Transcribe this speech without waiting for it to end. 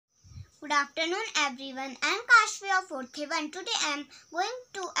Good afternoon everyone. I am Kashvi of 4th Heaven. Today I am going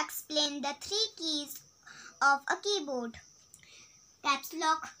to explain the three keys of a keyboard. Caps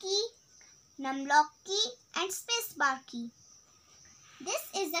lock key, numlock key and spacebar key. This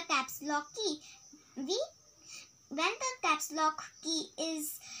is a caps lock key. When the caps lock key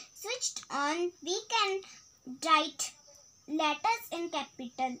is switched on, we can write letters in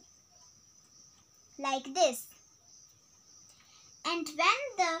capital like this. And when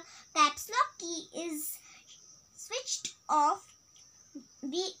the caps lock key is switched off,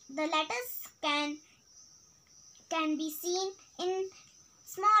 the letters can be seen in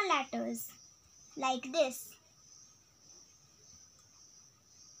small letters like this.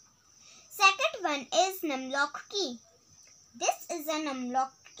 Second one is numlock key. This is a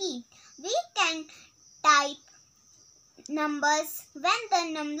numlock key. We can type numbers when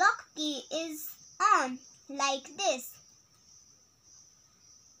the numlock key is on like this.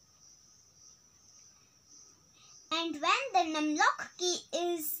 And when the numlock key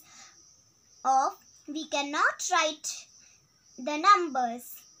is off, we cannot write the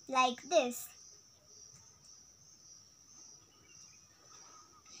numbers like this.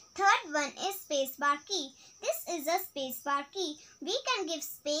 Third one is spacebar key. This is a spacebar key. We can give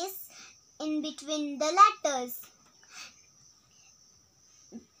space in between the letters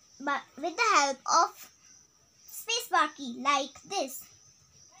but with the help of spacebar key like this.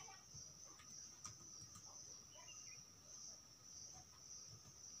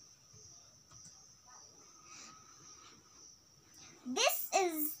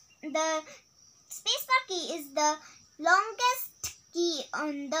 The spacebar key is the longest key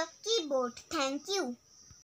on the keyboard. Thank you.